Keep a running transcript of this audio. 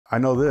I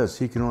know this,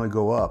 he can only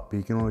go up.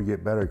 He can only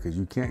get better because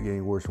you can't get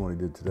any worse than what he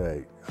did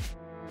today.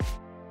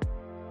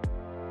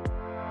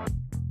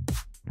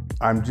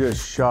 I'm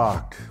just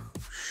shocked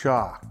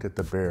at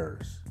the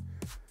Bears.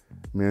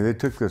 I mean, they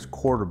took this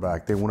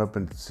quarterback, they went up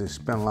and they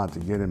spent a lot to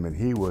get him, and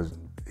he was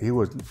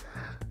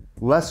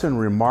less than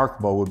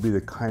remarkable would be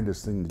the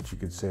kindest thing that you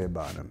could say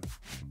about him.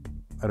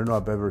 I don't know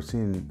if I've ever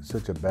seen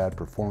such a bad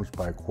performance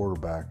by a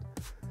quarterback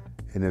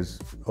in his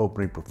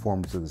opening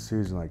performance of the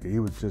season. Like, he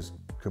was just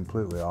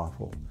completely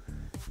awful.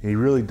 He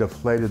really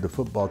deflated the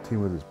football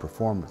team with his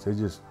performance. They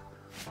just,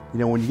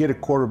 when you get a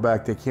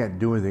quarterback, they can't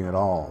do anything at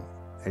all.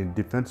 And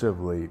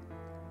defensively,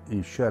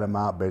 you shut them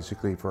out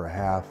basically for a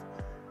half.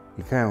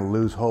 You kind of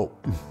lose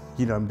hope.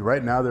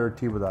 Right now they're a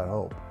team without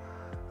hope.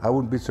 I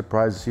wouldn't be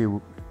surprised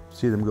to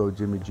see them go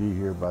Jimmy G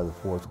here by the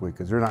fourth week,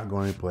 because they're not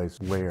going anyplace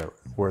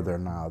where they're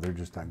now. They're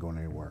just not going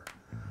anywhere.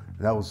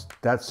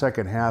 That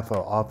second half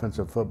of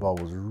offensive football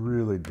was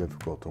really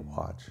difficult to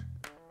watch.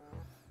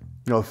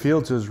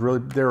 Fields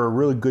they're a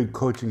really good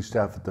coaching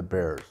staff at the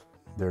Bears.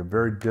 They're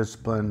very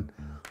disciplined,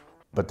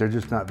 but they're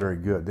just not very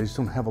good. They just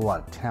don't have a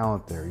lot of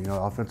talent there.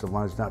 Offensive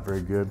line is not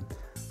very good.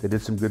 They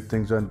did some good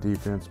things on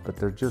defense, but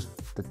the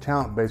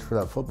talent base for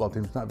that football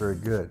team is not very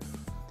good.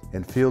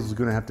 And Fields is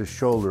going to have to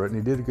shoulder it, and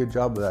he did a good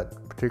job of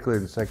that, particularly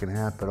in the second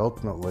half. But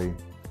ultimately,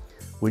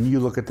 when you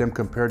look at them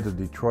compared to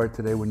Detroit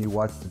today, when you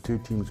watch the two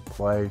teams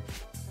play,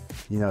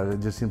 it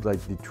just seems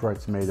like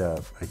Detroit's made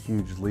a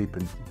huge leap,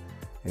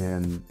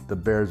 and the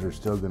Bears are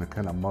still going to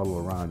kind of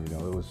muddle around.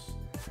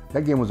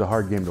 That game was a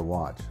hard game to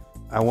watch.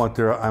 I want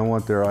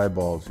their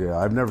eyeballs. Yeah,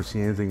 I've never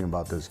seen anything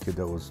about this kid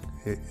that was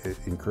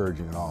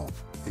encouraging at all.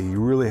 He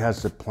really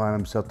has to plan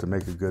himself to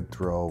make a good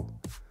throw.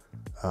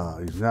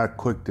 He's not a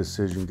quick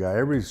decision guy.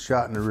 Everybody's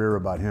shot in the rear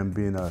about him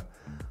being a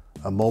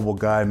mobile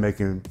guy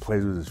making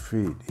plays with his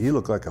feet. He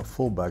looked like a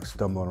fullback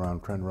stumbling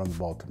around trying to run the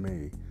ball to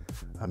me.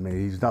 I mean,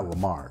 he's not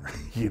Lamar,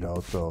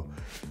 so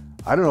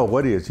I don't know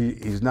what he is.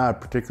 He's not a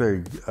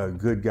particularly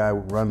good guy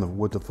running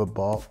with the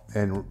football,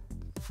 and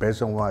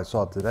based on what I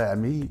saw today, I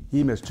mean,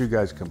 he missed two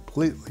guys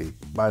completely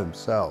by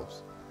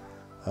themselves.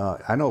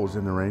 I know it was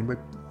in the rain, but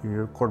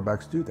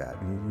quarterbacks do that.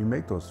 You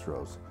make those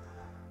throws.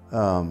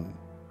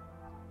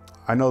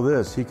 I know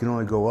this, he can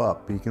only go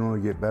up. He can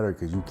only get better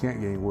because you can't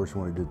get any worse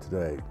than what he did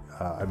today.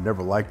 I've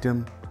never liked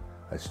him.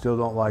 I still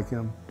don't like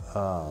him.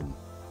 I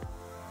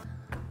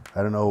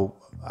don't know.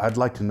 I'd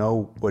like to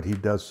know what he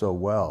does so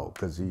well,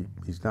 because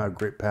he's not a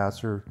great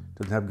passer,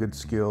 doesn't have good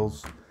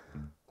skills,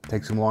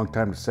 takes him a long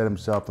time to set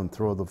himself and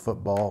throw the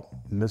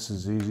football,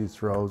 misses easy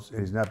throws,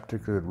 and he's not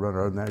particularly a good runner.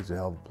 Other than that, he's a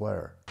hell of a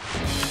player.